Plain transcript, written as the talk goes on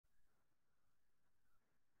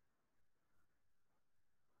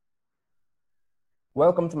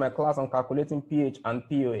Welcome to my class on calculating pH and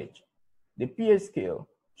pOH. The pH scale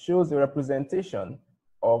shows a representation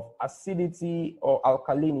of acidity or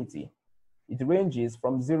alkalinity. It ranges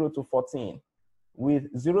from 0 to 14,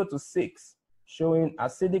 with 0 to 6 showing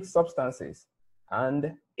acidic substances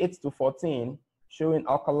and 8 to 14 showing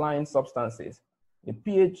alkaline substances. The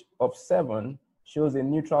pH of 7 shows a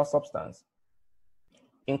neutral substance.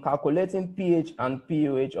 In calculating pH and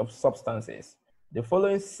pOH of substances, the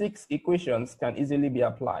following 6 equations can easily be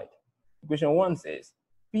applied. Equation 1 says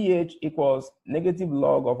pH equals negative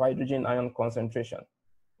log of hydrogen ion concentration.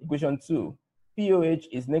 Equation 2, pOH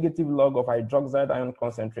is negative log of hydroxide ion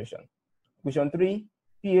concentration. Equation 3,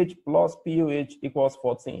 pH plus pOH equals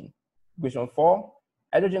 14. Equation 4,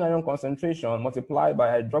 hydrogen ion concentration multiplied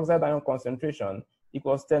by hydroxide ion concentration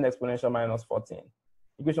equals 10 exponential minus 14.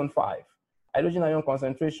 Equation 5, hydrogen ion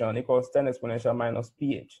concentration equals 10 exponential minus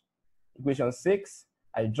pH. Equation 6,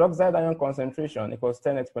 hydroxide ion concentration equals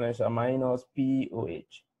 10 exponential minus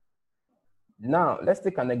pOH. Now, let's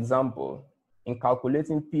take an example in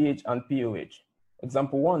calculating pH and pOH.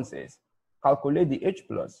 Example 1 says, calculate the H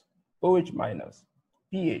plus, OH minus,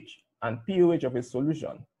 pH, and pOH of a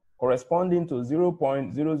solution corresponding to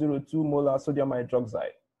 0.002 molar sodium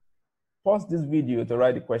hydroxide. Pause this video to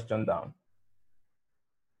write the question down.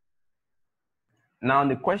 Now,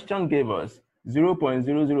 the question gave us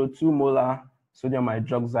 0.002 molar sodium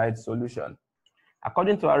hydroxide solution.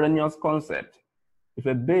 According to Arrhenius concept, if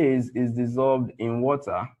a base is dissolved in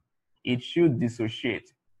water, it should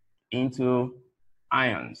dissociate into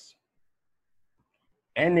ions.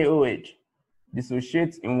 NaOH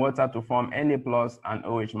dissociates in water to form Na plus and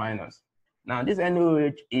OH minus. Now, this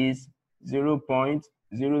NaOH is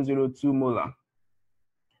 0.002 molar,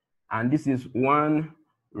 and this is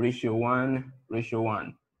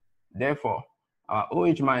 1:1:1. Therefore, our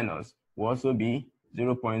OH minus will also be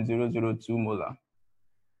 0.002 molar.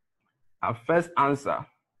 Our first answer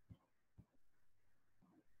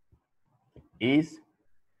is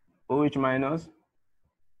OH minus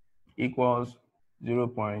equals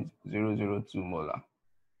 0.002 molar.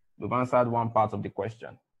 We've answered one part of the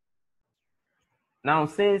question. Now,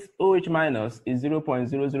 since OH minus is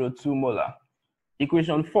 0.002 molar,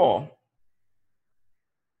 equation 4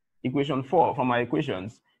 from our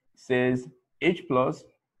equations says H plus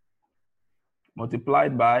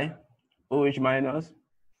multiplied by OH minus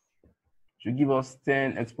should give us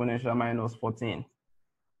 10 exponential minus 14.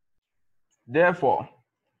 Therefore,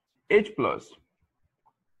 H plus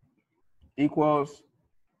equals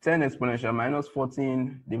 10 exponential minus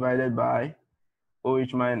 14 divided by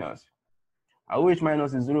OH minus. Our OH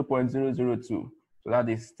minus is 0.002, so that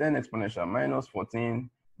is 10 exponential minus 14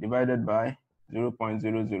 divided by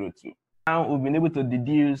 0.002. Now we've been able to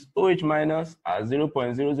deduce OH minus as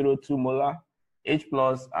 0.002 molar, H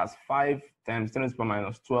plus as 5 times 10 to the power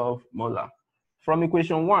minus 12 molar. From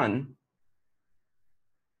equation 1,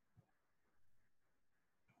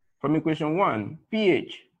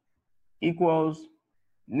 pH equals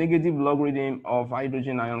negative logarithm of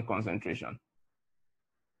hydrogen ion concentration.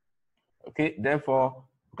 Okay, therefore,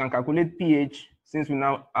 we can calculate pH since we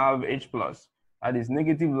now have H plus. That is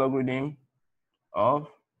negative logarithm of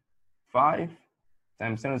 5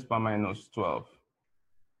 times 10 to the power minus 12.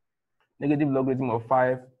 Negative logarithm of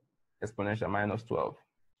 5 exponential minus 12.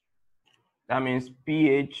 That means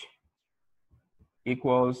pH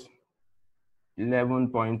equals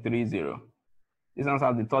 11.30. This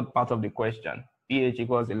answers the third part of the question. pH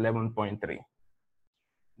equals 11.3.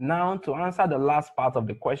 Now, to answer the last part of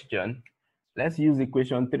the question, let's use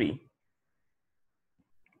equation 3.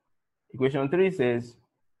 Equation 3 says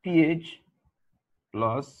pH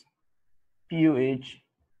plus pOH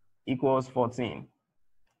equals 14.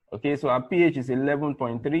 Okay, so our pH is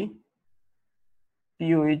 11.3.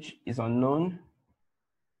 pOH is unknown,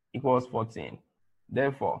 equals 14.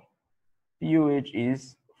 Therefore, pOH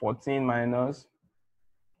is 14 minus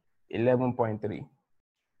 11.3.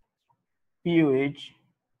 pOH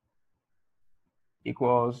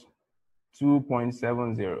equals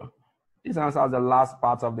 2.70. This answers the last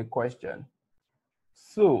part of the question.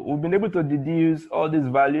 So we've been able to deduce all these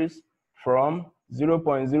values from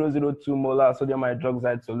 0.002 molar sodium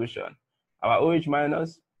hydroxide solution. Our OH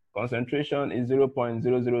minus concentration is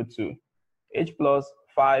 0.002. H plus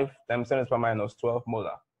 5 times 10 to the power minus 12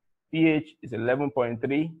 molar. pH is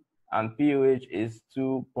 11.3 and pOH is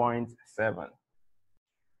 2.7.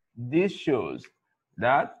 This shows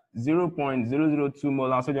that 0.002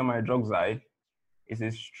 molar sodium hydroxide is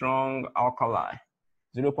a strong alkali.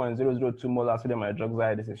 0.002 molar sodium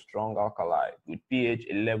hydroxide is a strong alkali with pH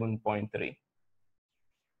 11.3.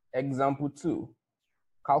 Example 2.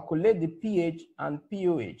 Calculate the pH and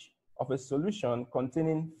pOH of a solution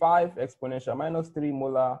containing 5 exponential minus 3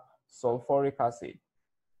 molar sulfuric acid?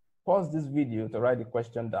 Pause this video to write the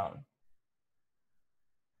question down.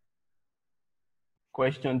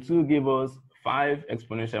 Question 2 gives us 5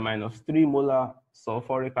 exponential minus 3 molar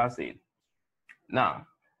sulfuric acid. Now,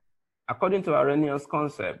 according to Arrhenius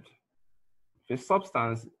concept, if a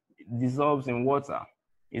substance dissolves in water,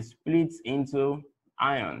 it splits into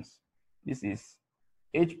ions. This is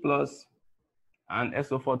H plus and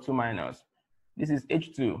SO4 2 minus. This is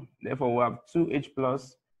H2, therefore we have 2H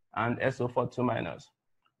plus and SO4 2 minus.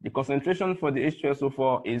 The concentration for the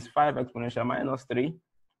H2SO4 is 5 exponential minus 3,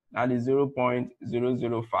 that is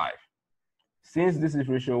 0.005. Since this is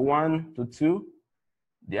ratio 1 to 2,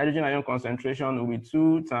 the hydrogen ion concentration will be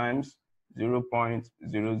 2 times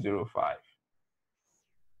 0.005.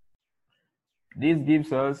 This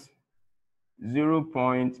gives us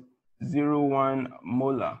 0.01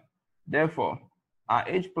 molar. Therefore, our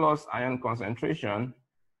H plus ion concentration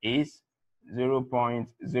is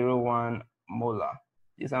 0.01 molar.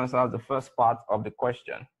 This answers the first part of the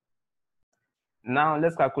question. Now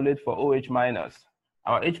let's calculate for OH minus.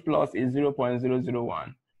 Our H plus is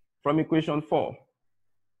 0.001. From equation 4,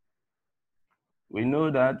 we know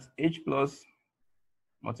that H plus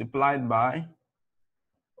multiplied by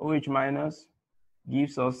OH minus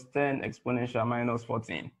gives us 10 exponential minus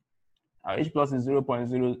 14. Our H plus is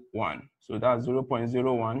 0.01. So that's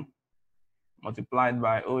 0.01 multiplied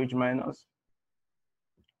by OH minus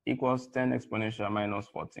equals 10 exponential minus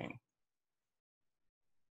 14.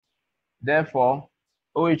 Therefore,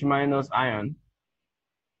 OH minus ion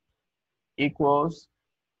equals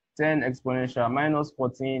 10 exponential minus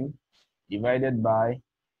 14 divided by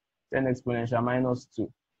 10 exponential minus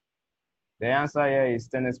 2. The answer here is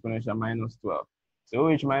 10 exponential minus 12. So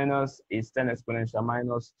OH minus is 10 exponential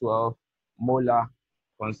minus 12 molar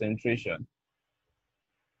concentration.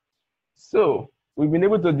 So we've been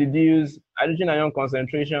able to deduce hydrogen ion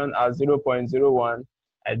concentration as 0.01,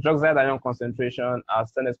 hydroxide ion concentration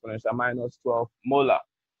as 10 exponential minus 12 molar.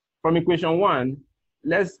 From equation 1,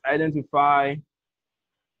 let's identify,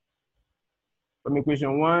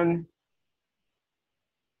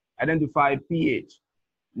 identify pH,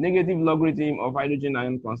 negative logarithm of hydrogen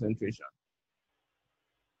ion concentration.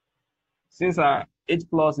 Since our H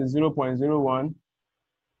plus is 0.01,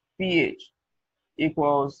 pH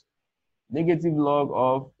equals negative log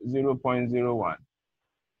of 0.01.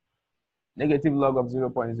 Negative log of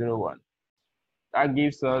 0.01. That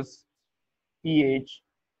gives us pH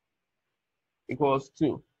equals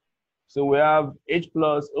 2. So we have H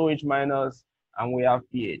plus, OH minus, and we have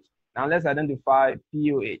pH. Now let's identify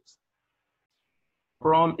pOH.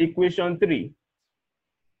 From equation 3,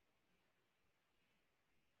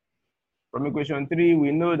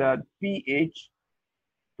 we know that pH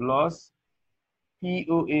plus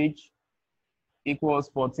pOH equals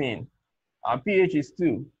 14. Our pH is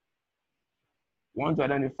 2. We want to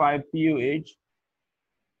identify pOH.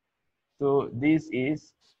 So this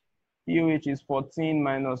is, pOH is 14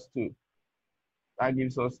 minus 2. That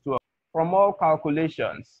gives us 12. From all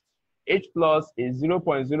calculations, H plus is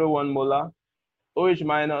 0.01 molar, OH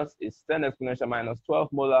minus is 10 exponential minus 12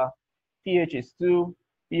 molar, pH is 2,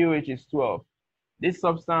 pOH is 12. This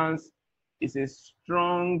substance is a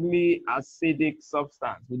strongly acidic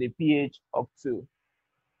substance with a pH of 2.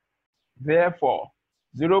 Therefore,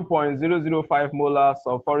 0.005 molar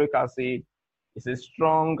sulfuric acid is a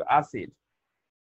strong acid